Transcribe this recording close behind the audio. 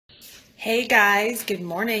Hey guys, good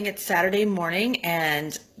morning. It's Saturday morning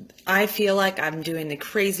and I feel like I'm doing the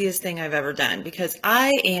craziest thing I've ever done because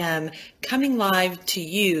I am coming live to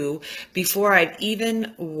you before I've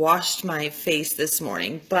even washed my face this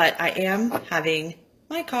morning. But I am having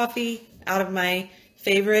my coffee out of my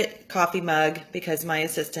favorite coffee mug because my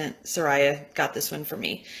assistant Soraya got this one for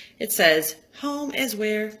me. It says, "Home is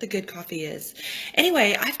where the good coffee is."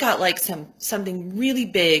 Anyway, I've got like something really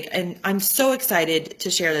big and I'm so excited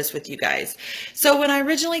to share this with you guys. So when I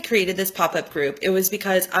originally created this pop-up group, it was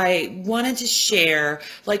because I wanted to share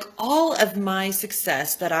like all of my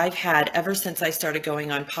success that I've had ever since I started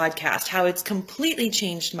going on podcast, how it's completely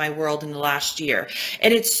changed my world in the last year.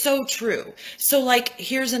 And it's so true. So like,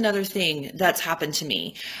 here's another thing that's happened to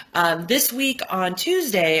me. This week on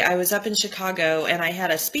Tuesday, I was up in Chicago and I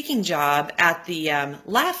had a speaking job at the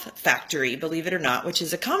Laugh Factory, believe it or not, which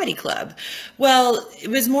is a comedy club. Well, it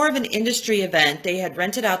was more of an industry event. They had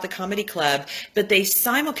rented out the comedy club, but they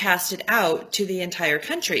simulcast it out to the entire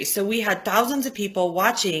country. So we had thousands of people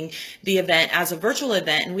watching the event as a virtual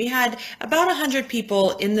event, and we had about 100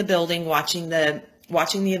 people in the building watching the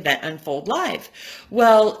event unfold live.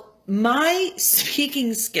 Well, my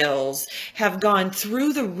speaking skills have gone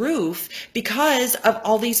through the roof because of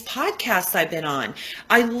all these podcasts I've been on.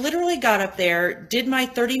 I literally got up there, did my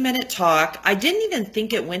 30-minute talk. I didn't even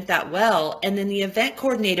think it went that well. And then the event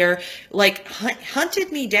coordinator like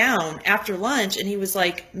hunted me down after lunch and he was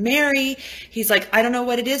like, "Mary," he's like, "I don't know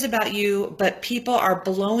what it is about you, but people are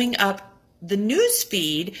blowing up the news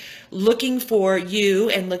feed looking for you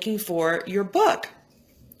and looking for your book."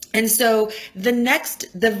 And so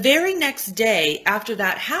the very next day after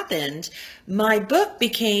that happened, my book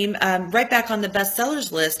became right back on the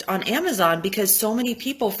bestsellers list on Amazon because so many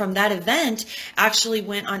people from that event actually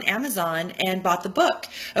went on Amazon and bought the book.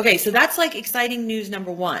 Okay, so that's like exciting news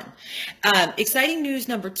number one. Exciting news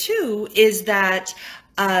number two is that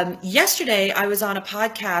yesterday I was on a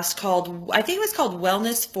podcast called, I think it was called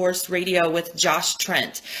Wellness Force Radio with Josh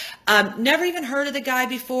Trent. Never even heard of the guy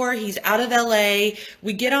before. He's out of LA.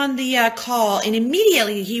 We get on the call and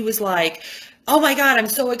immediately he was like, "Oh my God, I'm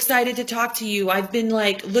so excited to talk to you. I've been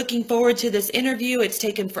like looking forward to this interview. It's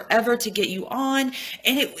taken forever to get you on."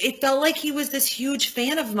 And it felt like he was this huge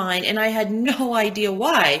fan of mine and I had no idea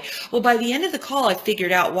why. Well, by the end of the call, I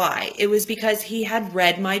figured out why. It was because he had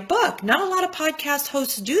read my book. Not a lot of podcast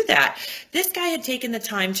hosts do that. This guy had taken the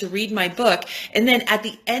time to read my book. And then at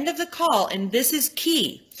the end of the call, and this is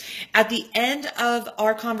key, at the end of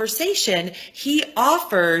our conversation, he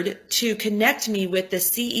offered to connect me with the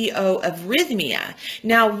CEO of Rhythmia.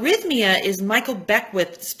 Now, Rhythmia is Michael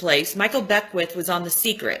Beckwith's place. Michael Beckwith was on The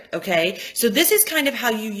Secret, okay? So this is kind of how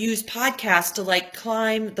you use podcasts to like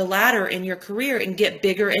climb the ladder in your career and get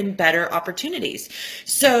bigger and better opportunities.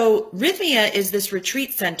 So Rhythmia is this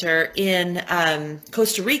retreat center in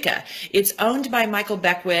Costa Rica. It's owned by Michael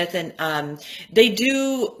Beckwith, and they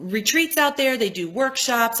do retreats out there. They do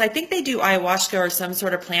workshops. I think they do ayahuasca or some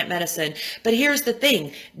sort of plant medicine. But here's the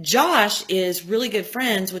thing. Josh is really good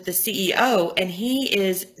friends with the CEO, and he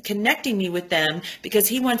is connecting me with them because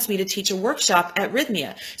he wants me to teach a workshop at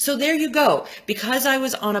Rhythmia. So there you go. Because I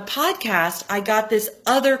was on a podcast, I got this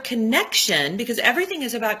other connection, because everything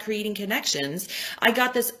is about creating connections. I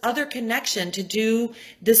got this other connection to do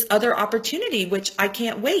this other opportunity, which I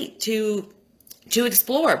can't wait to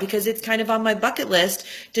explore, because it's kind of on my bucket list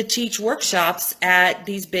to teach workshops at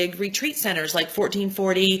these big retreat centers like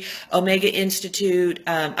 1440, Omega Institute.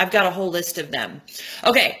 I've got a whole list of them.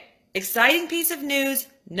 Okay, exciting piece of news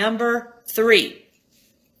number three.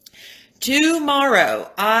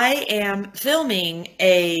 Tomorrow, I am filming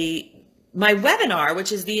my webinar,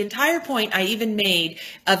 which is the entire point I even made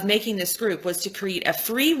of making this group, was to create a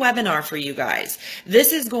free webinar for you guys.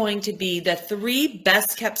 This is going to be the 3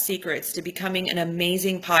 best kept secrets to becoming an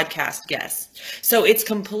amazing podcast guest. So it's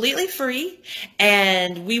completely free,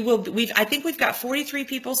 and I think we've got 43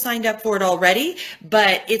 people signed up for it already,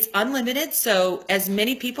 but it's unlimited. So as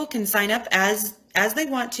many people can sign up as they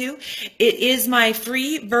want to. It is my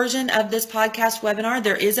free version of this podcast webinar.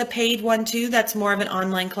 There is a paid one too. That's more of an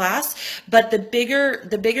online class. But the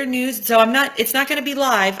bigger news. So it's not going to be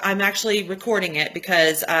live. I'm actually recording it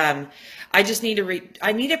because I just need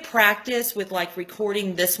to practice with like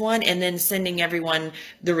recording this one and then sending everyone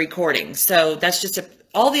the recording. So that's just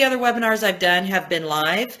all the other webinars I've done have been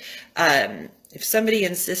live. If somebody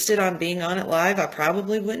insisted on being on it live, I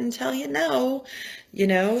probably wouldn't tell you no.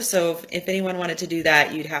 So if anyone wanted to do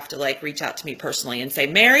that, you'd have to like reach out to me personally and say,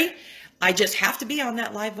 "Mary, I just have to be on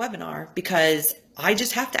that live webinar because I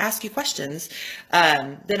just have to ask you questions,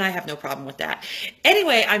 then I have no problem with that.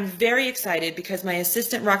 Anyway, I'm very excited because my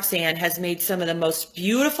assistant Roxanne has made some of the most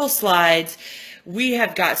beautiful slides. We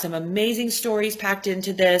have got some amazing stories packed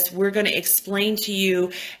into this. We're going to explain to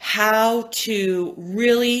you how to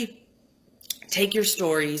really take your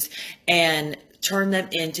stories and turn them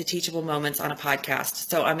into teachable moments on a podcast.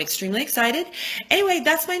 So I'm extremely excited. Anyway,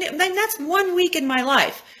 that's 1 week in my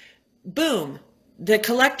life. Boom. The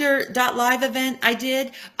collector.live event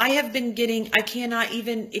I have been getting, I cannot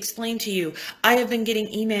even explain to you. I have been getting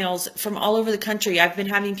emails from all over the country. I've been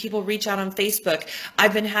having people reach out on Facebook.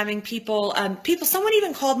 I've been having someone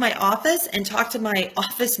even called my office and talked to my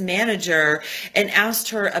office manager and asked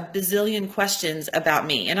her a bazillion questions about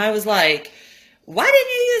me. And I was like, why didn't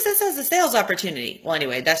you use this as a sales opportunity? Well,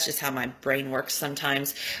 anyway, that's just how my brain works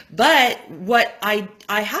sometimes. But what I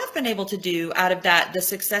have been able to do out of that, the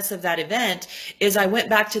success of that event, is I went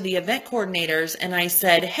back to the event coordinators and I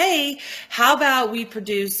said, hey, how about we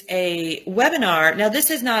produce a webinar? Now, this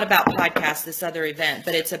is not about podcasts, this other event,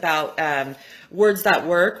 but it's about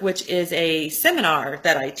Words.work, which is a seminar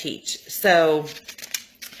that I teach. So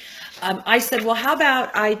I said, well, how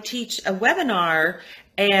about I teach a webinar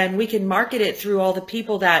and we can market it through all the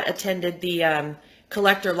people that attended the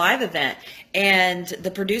Collector Live event. And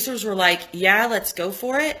the producers were like, yeah, let's go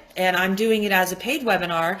for it. And I'm doing it as a paid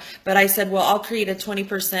webinar. But I said, well, I'll create a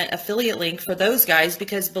 20% affiliate link for those guys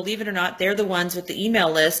because believe it or not, they're the ones with the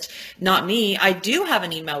email list, not me. I do have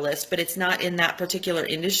an email list, but it's not in that particular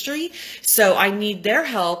industry. So I need their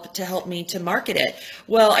help to help me to market it.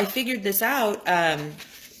 Well, I figured this out.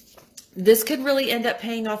 This could really end up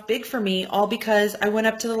paying off big for me, all because I went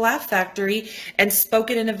up to the Laugh Factory and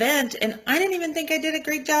spoke at an event, and I didn't even think I did that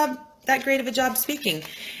great of a job speaking.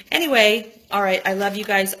 Anyway, all right, I love you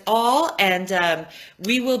guys all, and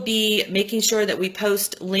we will be making sure that we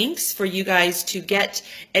post links for you guys to get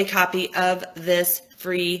a copy of this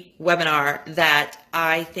free webinar that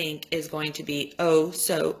I think is going to be oh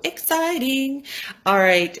so exciting. All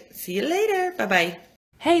right, see you later. Bye-bye.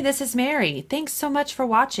 Hey, this is Mary. Thanks so much for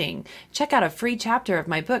watching. Check out a free chapter of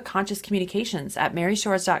my book, Conscious Communications, at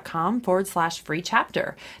maryshores.com/free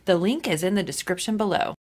chapter. The link is in the description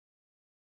below.